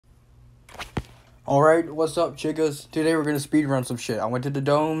Alright, what's up, chickas? Today we're gonna speedrun some shit. I went to the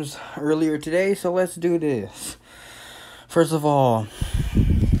domes earlier today, so let's do this. First of all,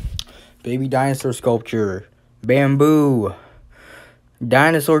 baby dinosaur sculpture, bamboo,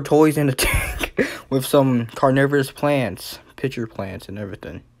 dinosaur toys in a tank with some carnivorous plants, pitcher plants and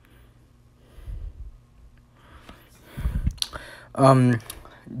everything.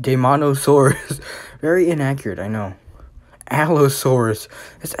 Demonosaurus. Very inaccurate, I know. Allosaurus.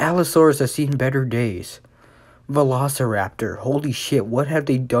 It's Allosaurus that's seen better days. Velociraptor. Holy shit, what have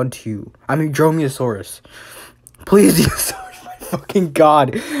they done to you? I mean, Dromaeosaurus. Plesiosaurus, my fucking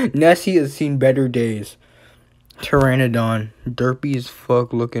god. Nessie has seen better days. Pteranodon. Derpy as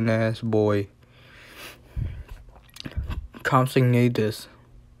fuck looking ass boy. Compsognathus.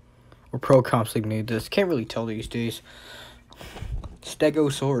 Or Procompsognathus. Can't really tell these days.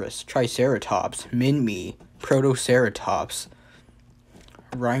 Stegosaurus. Triceratops. Minmi. Protoceratops.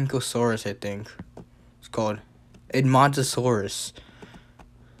 Rhynchosaurus, I think. It's called Edmontosaurus.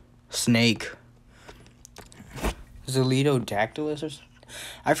 Snake. Zelidodactylus or something?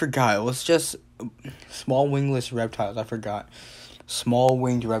 I forgot. It was just small wingless reptiles. I forgot. Small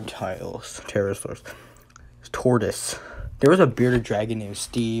winged reptiles. Pterosaurs. Tortoise. There was a bearded dragon named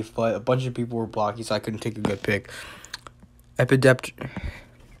Steve, but a bunch of people were blocky, so I couldn't take a good pick. Epidextrus.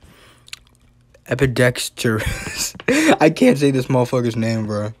 I can't say this motherfucker's name,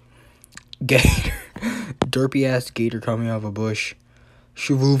 bro. Gator. Derpy ass gator coming out of a bush.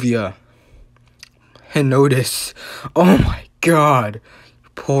 Shuvuvia. Henotis. Oh my god.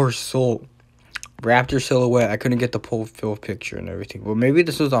 Poor soul. Raptor silhouette. I couldn't get the full picture and everything. Well, maybe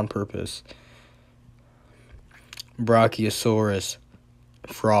this was on purpose. Brachiosaurus.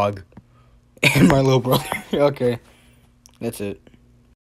 Frog. And my little brother. Okay. That's it.